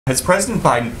Has President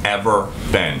Biden ever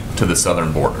been to the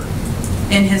southern border?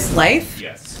 In his life?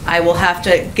 Yes. I will have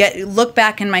to look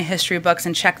back in my history books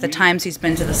and check the times he's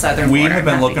been to the southern border. We have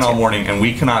been looking all morning, and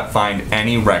we cannot find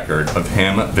any record of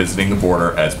him visiting the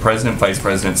border as president, vice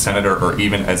president, senator, or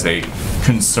even as a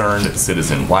concerned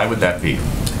citizen. Why would that be?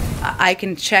 I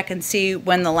can check and see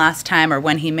when the last time or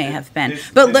when he may have been.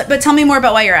 But tell me more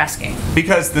about why you're asking.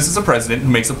 Because this is a president who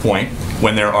makes a point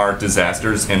when there are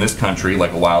disasters in this country,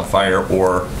 like a wildfire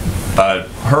or a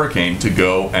hurricane, to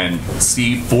go and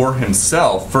see for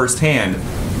himself firsthand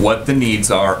what the needs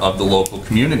are of the local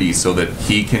community so that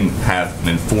he can have an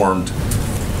informed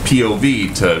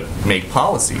POV to make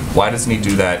policy. Why doesn't he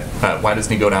do that? Why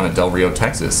doesn't he go down to Del Rio,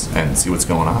 Texas and see what's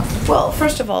going on? Well,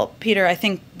 first of all, Peter, I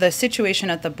think the situation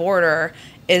at the border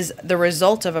is the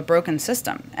result of a broken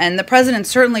system. And the president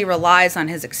certainly relies on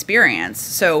his experience.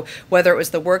 So whether it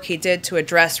was the work he did to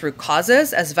address root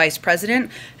causes as vice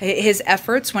president, his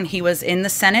efforts when he was in the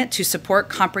Senate to support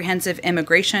comprehensive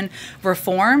immigration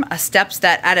reform, steps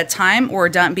that at a time were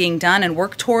being done and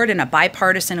worked toward in a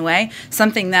bipartisan way,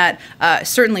 something that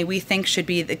certainly we think should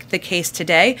be the case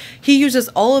today. He uses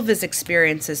all of his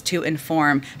experiences to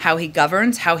inform how he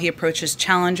governs, how he approaches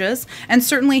challenges, and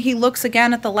certainly he looks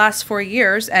again at the last 4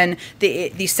 years and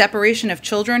the separation of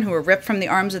children who were ripped from the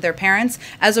arms of their parents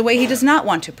as a way he does not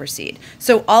want to proceed.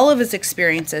 So all of his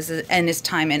experiences and his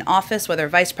time in office, whether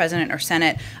vice president or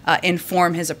Senate,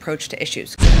 inform his approach to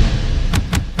issues.